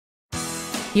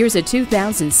Here's a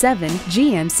 2007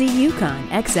 GMC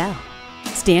Yukon XL.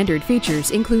 Standard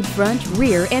features include front,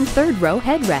 rear, and third-row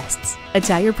headrests, a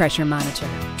tire pressure monitor,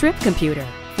 trip computer,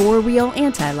 four-wheel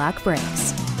anti-lock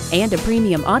brakes, and a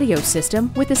premium audio system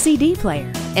with a CD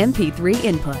player, MP3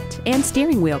 input, and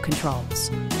steering wheel controls.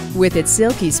 With its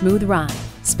silky smooth ride,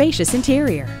 spacious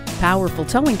interior, powerful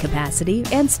towing capacity,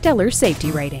 and stellar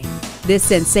safety rating, this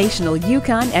sensational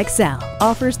Yukon XL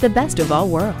offers the best of all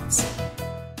worlds.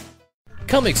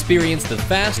 Come experience the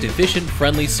fast, efficient,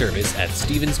 friendly service at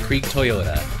Stevens Creek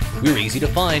Toyota. We're easy to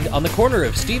find on the corner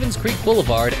of Stevens Creek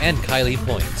Boulevard and Kiley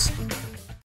Points.